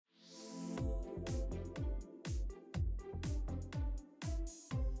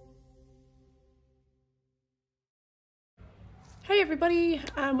Hey everybody,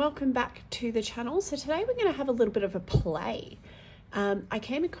 welcome back to the channel. So today we're going to have a little bit of a play. I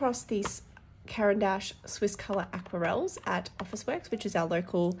came across these Caran Swisscolor Aquarelles at Officeworks, which is our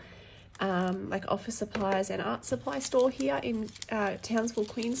local like office supplies and art supply store here in Townsville,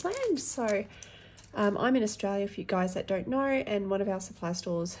 Queensland. So I'm in Australia for you guys that don't know, and one of our supply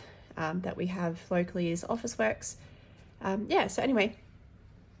stores that we have locally is Officeworks. Yeah, so anyway,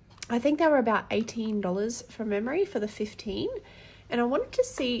 I think they were about $18 from memory for the 15, and I wanted to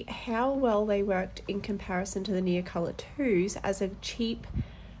see how well they worked in comparison to the Neocolor 2s as a cheap,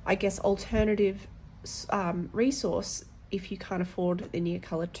 I guess, alternative resource if you can't afford the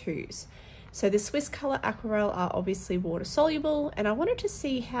Neocolor 2s. So the Swisscolor Aquarelle are obviously water soluble, and I wanted to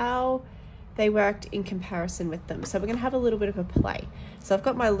see how they worked in comparison with them. So we're going to have a little bit of a play. So I've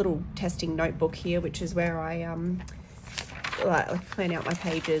got my little testing notebook here, which is where I like plan out my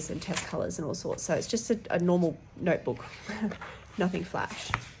pages and test colors and all sorts. So it's just a normal notebook, nothing flash.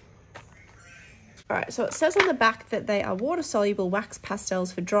 All right, so it says on the back that they are water soluble wax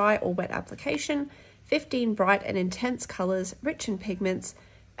pastels for dry or wet application, 15 bright and intense colors, rich in pigments,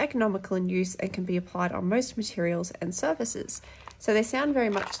 economical in use, and can be applied on most materials and surfaces. So they sound very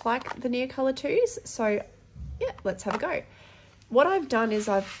much like the Neocolor 2s. So yeah, let's have a go. What I've done is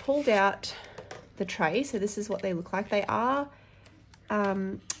I've pulled out the tray, so this is what they look like. They are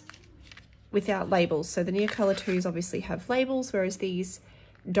without labels. So the Neocolor 2s obviously have labels, whereas these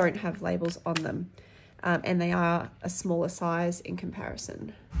don't have labels on them, and they are a smaller size in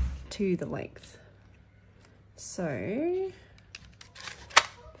comparison to the length. So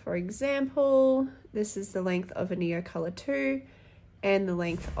for example, this is the length of a Neocolor 2 and the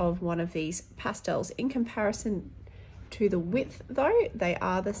length of one of these pastels. In comparison to the width though, they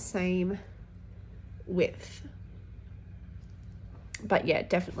are the same width, but yeah,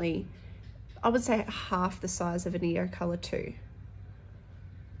 definitely I would say half the size of a Neocolor 2.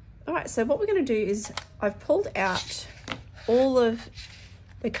 All right, so what we're going to do is I've pulled out all of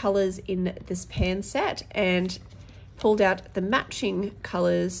the colors in this pan set and pulled out the matching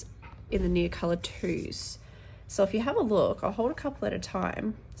colors in the Neocolor 2s. So if you have a look, I'll hold a couple at a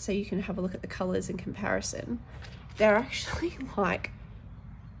time so you can have a look at the colors in comparison. They're actually like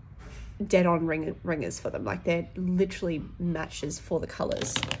dead on ringers for them. Like they're literally matches for the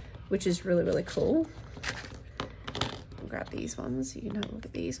colors, which is really, really cool. I'll grab these ones. You can have a look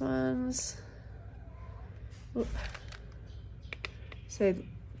at these ones. Oop. So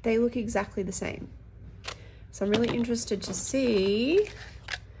they look exactly the same. So I'm really interested to see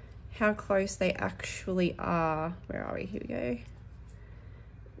how close they actually are. Where are we? Here we go.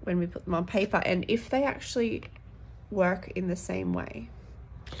 When we put them on paper, and if they actually work in the same way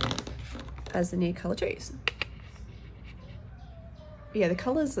as the Neocolor 2s. Yeah, the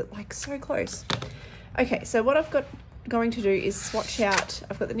colors are like so close. Okay, so what I've got going to do is swatch out.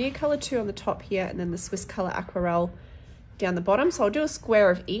 I've got the Neocolor 2 on the top here, and then the Swisscolor Aquarelle down the bottom. So I'll do a square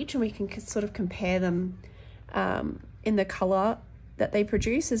of each, and we can sort of compare them in the color that they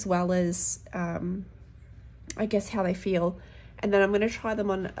produce, as well as I guess how they feel. And then I'm going to try them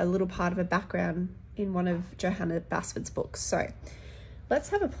on a little part of a background in one of Johanna Basford's books. So let's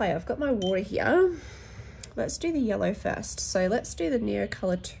have a play. I've got my water here. Let's do the yellow first. So let's do the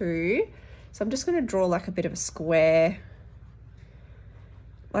Neocolor 2. So I'm just going to draw like a bit of a square.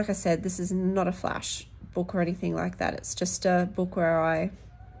 Like I said, this is not a flash book or anything like that. It's just a book where I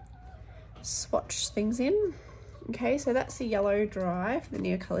swatch things in. Okay, so that's the yellow dry for the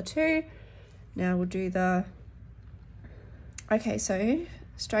Neocolor 2. Now we'll do the... Okay, so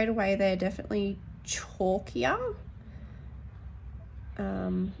straight away they're definitely chalkier.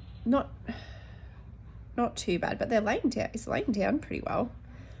 Not too bad, but they're laying down. It's laying down pretty well.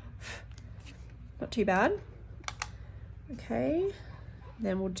 Not too bad. Okay,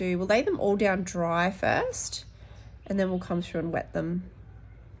 then we'll lay them all down dry first, and then we'll come through and wet them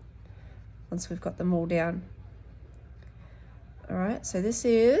once we've got them all down. All right, so this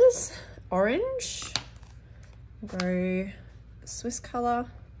is orange. We'll go Swisscolor.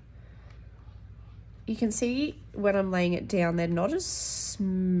 You can see when I'm laying it down, they're not as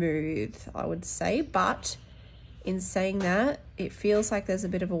smooth, I would say, but in saying that, it feels like there's a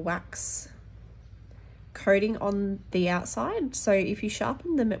bit of a wax coating on the outside. So if you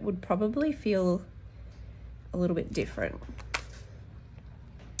sharpen them, it would probably feel a little bit different.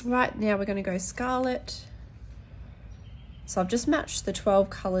 Right, now we're going to go Scarlet. So I've just matched the 12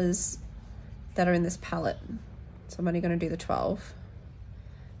 colors that are in this palette. So I'm only going to do the 12.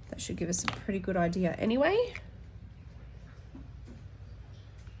 That should give us a pretty good idea anyway.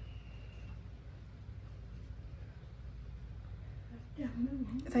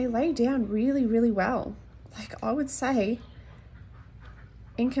 They lay down really, really well. Like I would say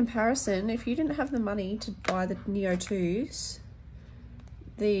in comparison, if you didn't have the money to buy the Neo 2s,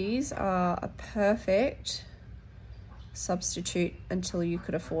 these are a perfect substitute until you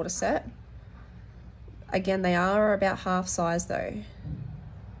could afford a set. Again, they are about half size though.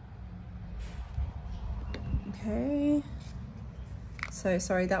 Okay. So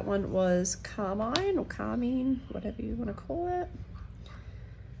sorry, that one was Carmine or Carmine, whatever you want to call it.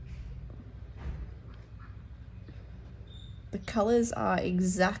 The colors are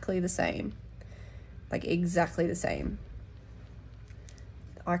exactly the same, like exactly the same.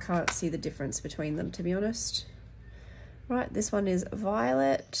 I can't see the difference between them, to be honest. Right, this one is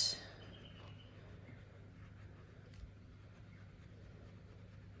violet.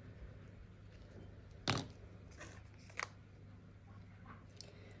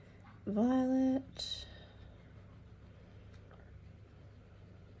 Violet.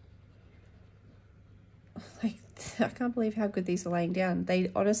 Like, I can't believe how good these are laying down.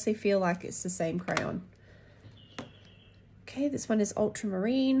 They honestly feel like it's the same crayon. Okay, this one is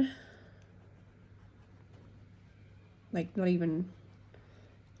ultramarine. Like, not even...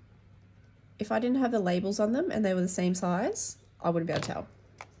 If I didn't have the labels on them and they were the same size, I wouldn't be able to tell.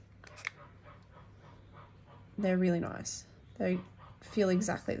 They're really nice. They feel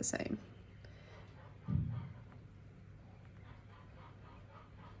exactly the same.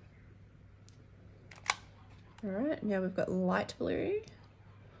 All right, now we've got light blue.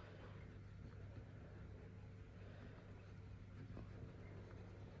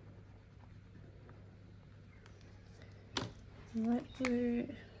 Light blue.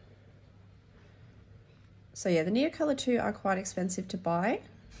 So yeah, the Neocolor 2 are quite expensive to buy.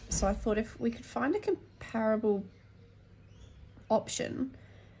 So I thought if we could find a comparable option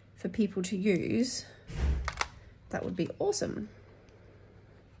for people to use, that would be awesome.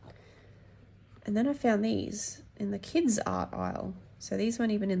 And then I found these in the kids art aisle. So these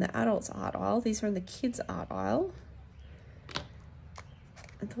weren't even in the adults art aisle. These were in the kids art aisle.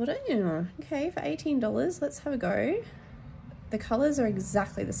 I thought, you know, okay, for $18, let's have a go. The colors are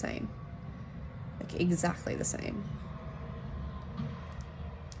exactly the same. Like exactly the same.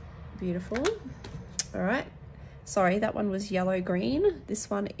 Beautiful. All right. Sorry, that one was yellow green.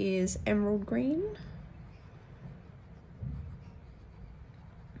 This one is emerald green.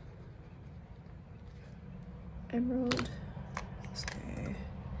 Emerald. Let's go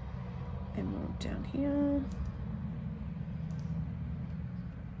emerald down here.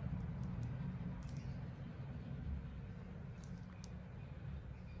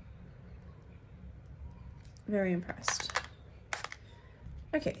 Very impressed.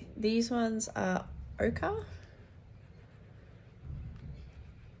 Okay, these ones are ochre.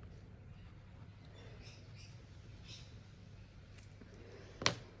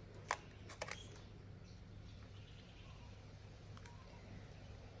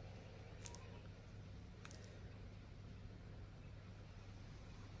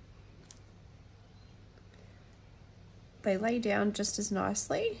 They lay down just as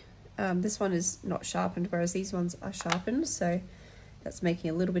nicely. This one is not sharpened, whereas these ones are sharpened, so that's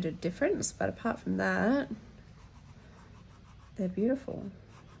making a little bit of difference. But apart from that, they're beautiful.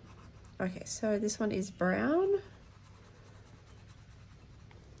 Okay, so this one is brown.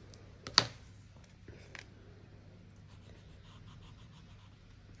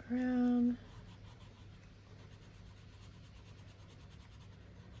 Brown.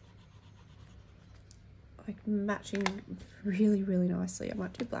 Like matching really, really nicely. I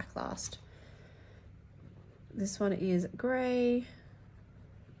might do black last. This one is grey.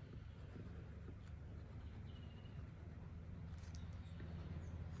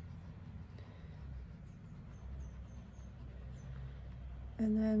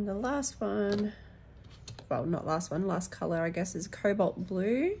 And then the last one, well, not last one, last color, I guess, is cobalt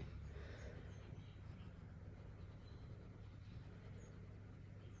blue.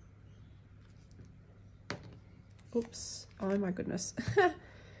 Oops, oh my goodness.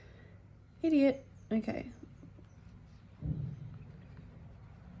 Idiot. Okay.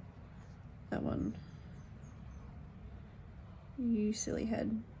 That one. You silly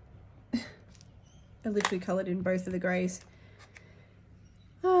head. I literally coloured in both of the greys.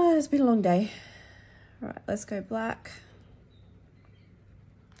 Oh, it's been a long day. All right, let's go black.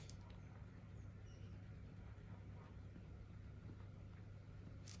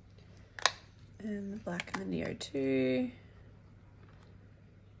 And the black and the Neo 2.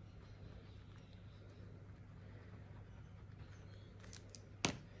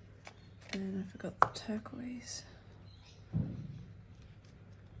 And I forgot the turquoise.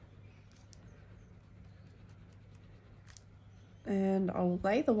 And I'll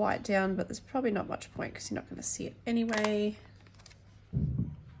lay the white down, but there's probably not much point because you're not going to see it anyway.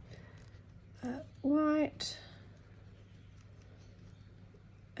 white.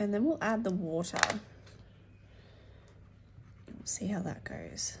 And then we'll add the water. We'll see how that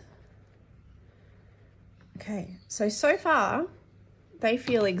goes. Okay, so far, they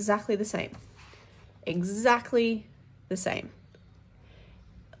feel exactly the same. Exactly the same.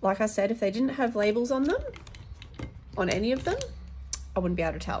 Like I said, if they didn't have labels on them, on any of them, I wouldn't be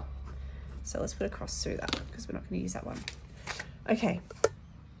able to tell. So let's put a cross through that because we're not going to use that one. Okay,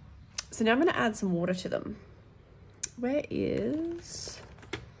 so now I'm going to add some water to them. Where is...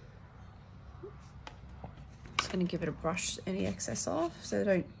 Just going to give it a brush, any excess off so they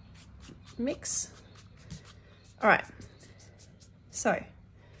don't mix. All right, so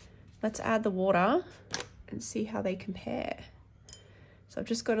let's add the water and see how they compare. So I've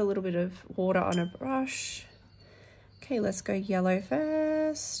just got a little bit of water on a brush. Okay, let's go yellow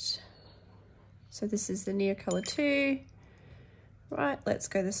first. So this is the Neocolor 2. Right, let's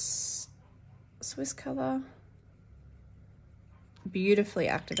go this Swisscolor. Beautifully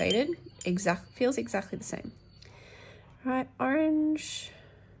activated. Feels exactly the same. All right, orange.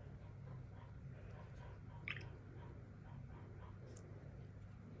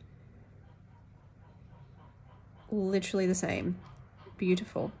 Literally the same.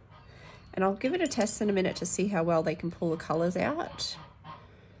 Beautiful. And I'll give it a test in a minute to see how well they can pull the colors out.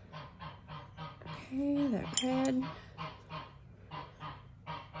 Okay, that red.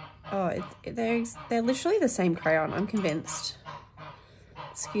 Oh, they're literally the same crayon, I'm convinced.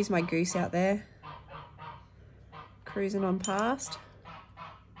 Excuse my goose out there. Cruising on past.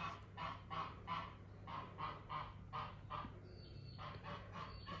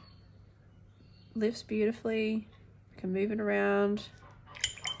 Lifts beautifully. Can move it around.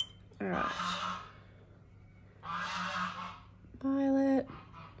 All right. Violet.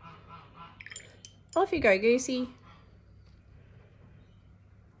 Off you go, Goosey.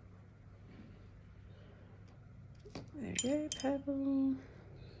 There we go, purple.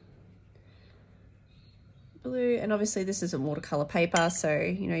 Blue, and obviously this is a watercolor paper, so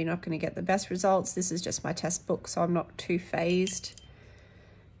you know you're not going to get the best results. This is just my test book, so I'm not too phased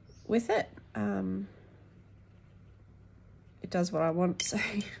with it. It does what I want, so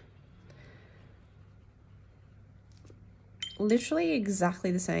literally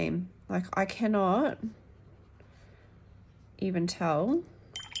exactly the same. Like, I cannot even tell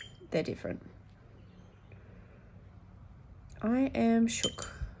they're different. I am shook.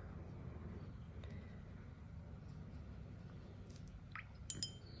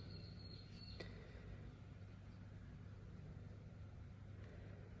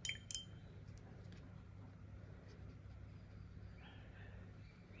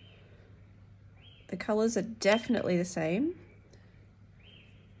 The colors are definitely the same.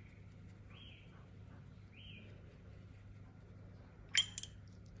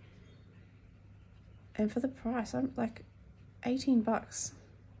 And for the price, I'm like 18 bucks.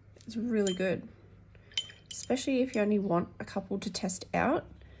 It's really good. Especially if you only want a couple to test out.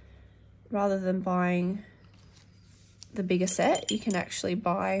 Rather than buying the bigger set, you can actually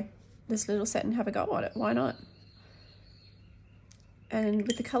buy this little set and have a go at it. Why not? And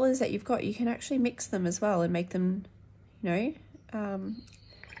with the colors that you've got, you can actually mix them as well and make them, you know,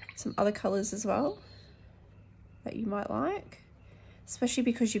 some other colors as well that you might like. Especially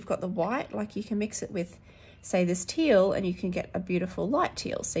because you've got the white, like you can mix it with, say, this teal, and you can get a beautiful light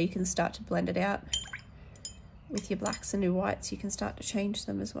teal. So you can start to blend it out with your blacks and your whites. You can start to change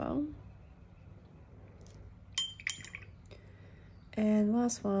them as well. And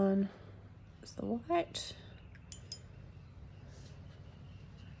last one is the white.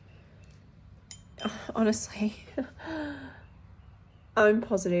 Honestly, I'm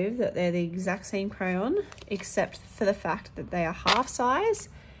positive that they're the exact same crayon, except for the fact that they are half size,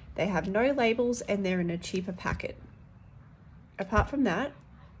 they have no labels, and they're in a cheaper packet. Apart from that,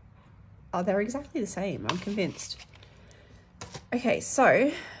 oh, they're exactly the same, I'm convinced. Okay,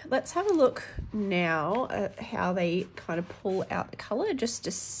 so let's have a look now at how they kind of pull out the color, just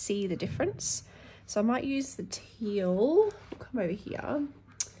to see the difference. So I might use the teal. We'll come over here.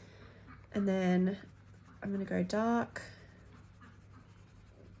 And then I'm going to go dark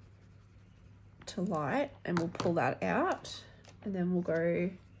to light, and we'll pull that out. And then we'll go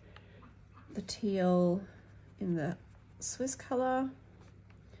the teal in the Swisscolor,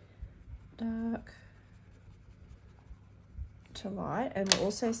 dark to light, and we'll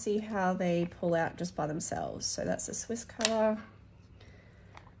also see how they pull out just by themselves. So that's the Swisscolor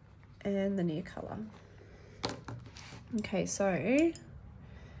and the Neocolor. Okay, so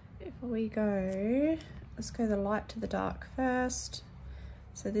if we go, let's go the light to the dark first.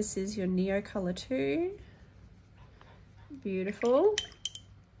 So this is your Neocolor 2. Beautiful.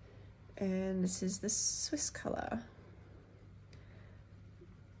 And this is the Swisscolor.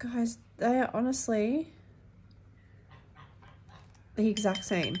 Guys, they are honestly the exact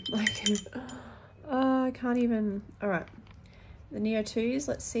same. Like, I can't even. All right, the Neo 2s,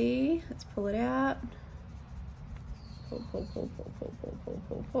 let's see. Let's pull it out. Pull, pull, pull, pull, pull, pull, pull,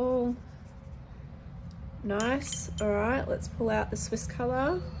 pull, pull. Nice. All right, let's pull out the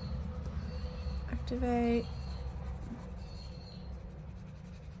Swisscolor. Activate.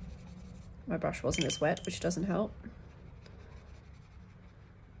 My brush wasn't as wet, which doesn't help.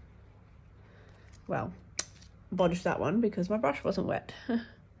 Well, bodged that one because my brush wasn't wet.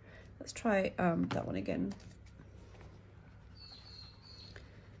 Let's try that one again.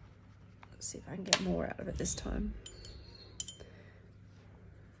 Let's see if I can get more out of it this time.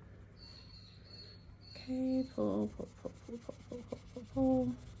 Okay, pull, pull, pull, pull, pull, pull, pull, pull,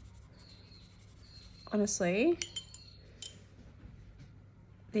 pull. Honestly,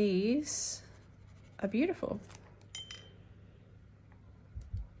 these are beautiful.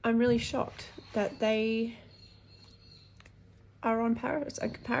 I'm really shocked that they are on a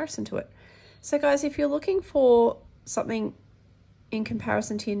comparison to it. So guys, if you're looking for something in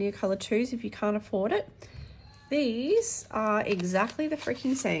comparison to your Neocolor 2s, if you can't afford it, these are exactly the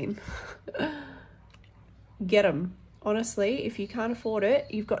freaking same. Get them. Honestly, if you can't afford it,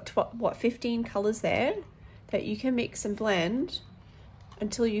 you've got what, 15 colors there that you can mix and blend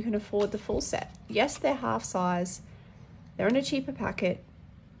until you can afford the full set. Yes, they're half size, they're in a cheaper packet,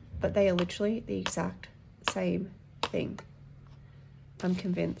 but they are literally the exact same thing. I'm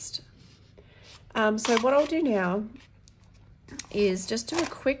convinced. So what I'll do now is just do a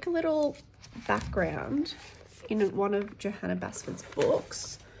quick little background in one of Johanna Basford's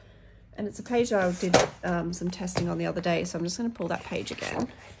books. And it's a page that I did some testing on the other day, so I'm just going to pull that page again.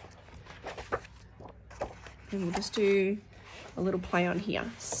 And we'll just do a little play on here.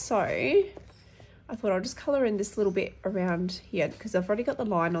 So I thought I'll just colour in this little bit around here because I've already got the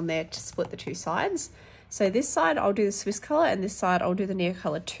line on there to split the two sides. So this side I'll do the Swisscolor and this side I'll do the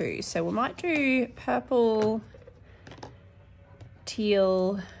Neocolor 2. So we might do purple,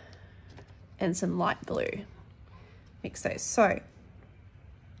 teal, and some light blue. Mix those. So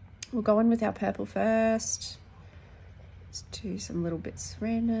we'll go in with our purple first. Let's do some little bits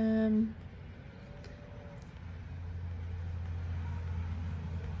random.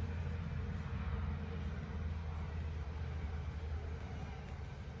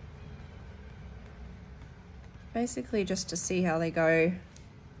 Basically just to see how they go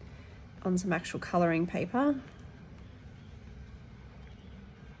on some actual colouring paper.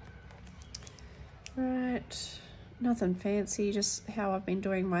 Right. Nothing fancy, just how I've been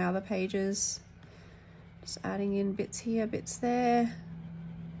doing my other pages. Just adding in bits here, bits there.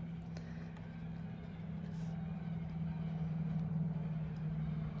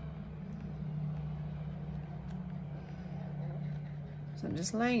 So I'm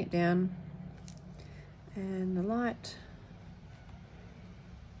just laying it down. And the light.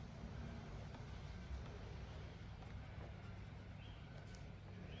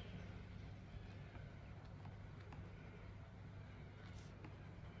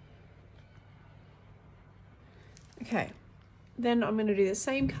 Okay, then I'm going to do the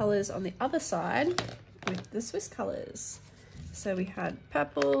same colors on the other side with the Swisscolors. So we had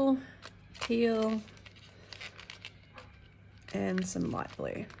purple, teal, and some light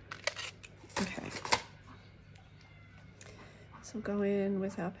blue. Okay. So we'll go in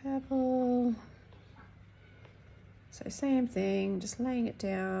with our purple. So same thing, just laying it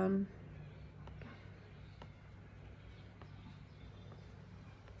down.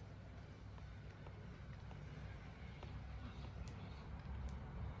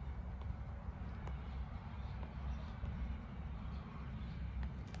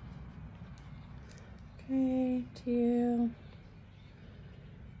 Okay, teal.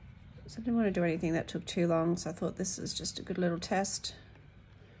 So I didn't want to do anything that took too long, so I thought this is just a good little test.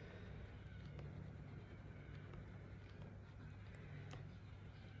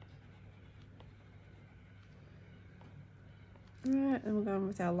 All right, then we'll go in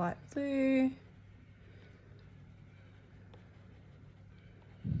with our light blue.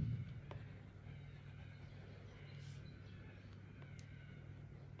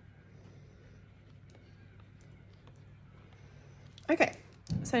 Okay,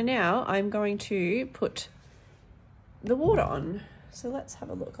 so now I'm going to put the water on. So let's have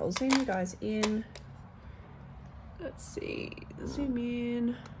a look. I'll zoom you guys in. Let's see, zoom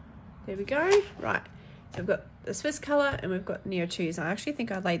in. There we go. Right, so we've got the Swisscolor and we've got Neo 2s. I actually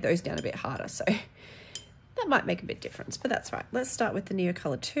think I laid those down a bit harder, so that might make a bit difference, but that's right. Let's start with the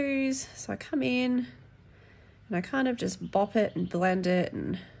Neocolor 2s. So I come in and I kind of just bop it and blend it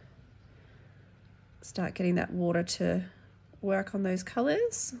and start getting that water to work on those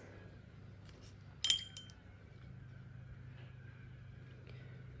colours.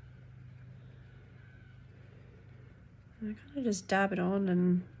 And I kind of just dab it on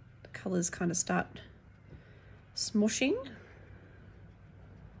and the colours kind of start smushing.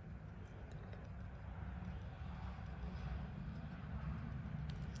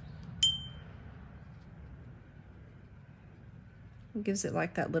 It gives it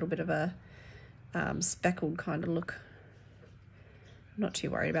like that little bit of a speckled kind of look. I'm not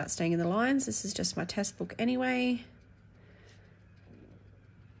too worried about staying in the lines. This is just my test book anyway.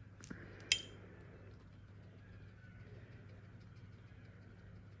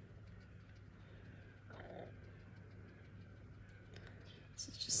 This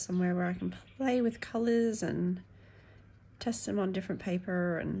is just somewhere where I can play with colours and test them on different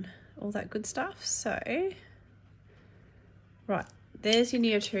paper and all that good stuff. So, right, there's your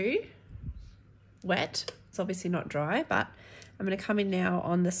Neo 2, wet. It's obviously not dry, but I'm going to come in now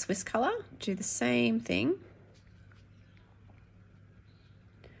on the Swisscolor, do the same thing.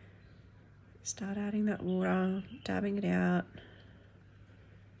 Start adding that water, dabbing it out.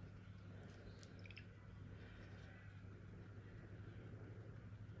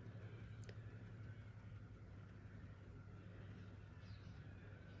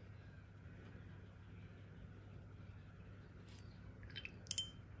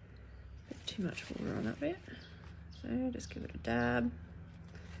 Too much water on that bit, so just give it a dab.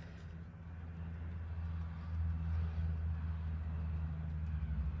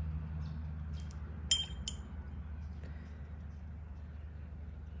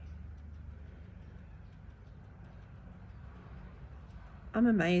 I'm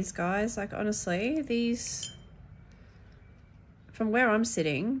amazed, guys. Like, honestly, these, from where I'm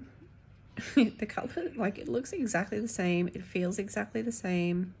sitting, the color, like, it looks exactly the same, it feels exactly the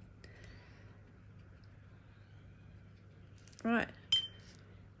same. Right,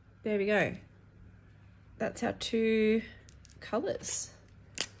 there we go. That's our two colours.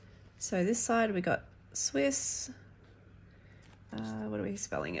 So this side we got Swiss, what are we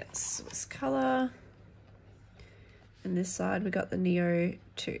spelling it? Swisscolor. And this side we got the Neo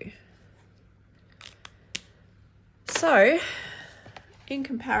 2. So, in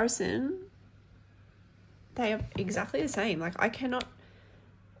comparison, they are exactly the same. Like, I cannot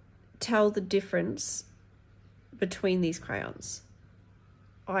tell the difference between these crayons.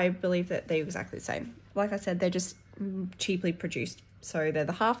 I believe that they're exactly the same. Like I said, they're just cheaply produced. So they're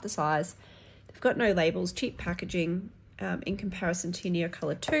the half the size. They've got no labels, cheap packaging in comparison to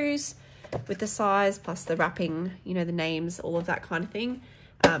Neocolor 2s with the size plus the wrapping, you know, the names, all of that kind of thing,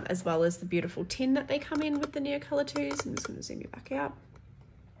 as well as the beautiful tin that they come in with the Neocolor 2s. I'm just going to zoom you back out.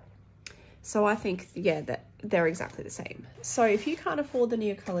 So I think, yeah, that they're exactly the same. So if you can't afford the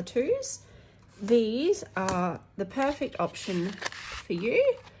Neocolor 2s, these are the perfect option for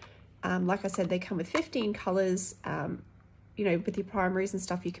you. Like I said, they come with 15 colours. You know, with your primaries and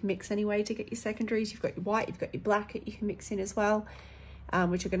stuff, you can mix anyway to get your secondaries. You've got your white, you've got your black that you can mix in as well,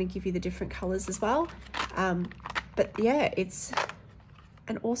 which are going to give you the different colours as well. But yeah, it's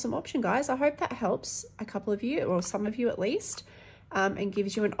an awesome option, guys. I hope that helps a couple of you, or some of you at least, and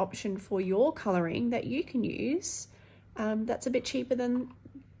gives you an option for your colouring that you can use that's a bit cheaper than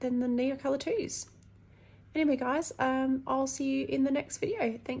the Neocolor 2s. Anyway, guys, I'll see you in the next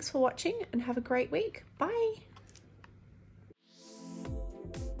video. Thanks for watching and have a great week. Bye.